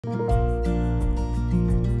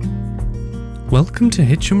Welcome to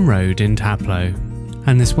Hitcham Road in Taplow,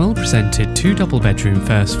 and this well-presented 2 double-bedroom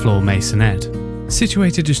first-floor masonette,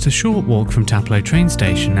 situated just a short walk from Taplow train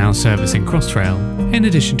station now servicing Crossrail, in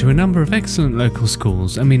addition to a number of excellent local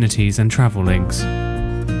schools, amenities and travel links.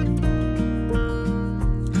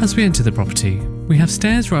 As we enter the property, we have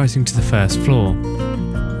stairs rising to the first floor,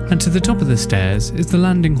 and to the top of the stairs is the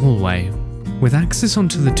landing hallway, with access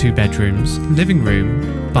onto the 2 bedrooms, living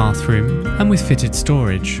room, bathroom and with fitted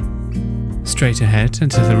storage. Straight ahead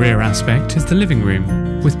and to the rear aspect is the living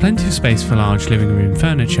room, with plenty of space for large living room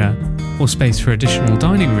furniture, or space for additional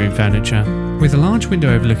dining room furniture, with a large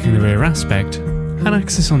window overlooking the rear aspect, and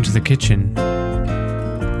access onto the kitchen.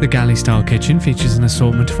 The galley-style kitchen features an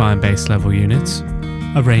assortment of iron-based level units,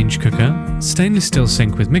 a range cooker, stainless steel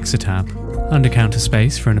sink with mixer tap, under-counter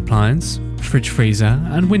space for an appliance, fridge freezer,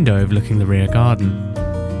 and window overlooking the rear garden.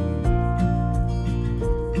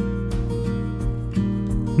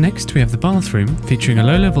 Next we have the bathroom, featuring a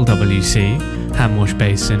low-level WC, hand wash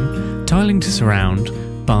basin, tiling to surround,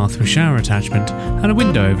 bath with shower attachment, and a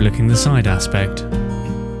window overlooking the side aspect.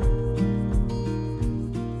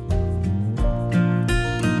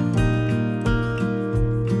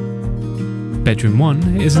 Bedroom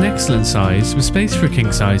 1 is an excellent size, with space for a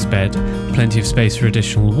king-size bed, plenty of space for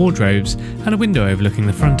additional wardrobes, and a window overlooking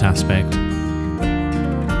the front aspect.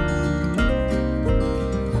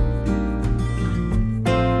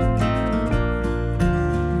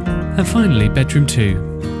 And finally, bedroom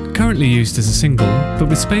 2, currently used as a single, but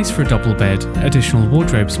with space for a double bed, additional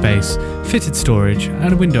wardrobe space, fitted storage,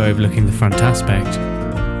 and a window overlooking the front aspect.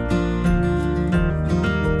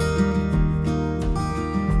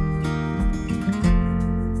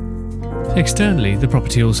 Externally, the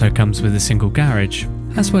property also comes with a single garage,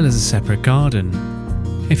 as well as a separate garden.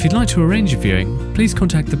 If you'd like to arrange a viewing, please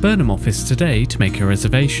contact the Burnham office today to make your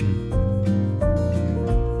reservation.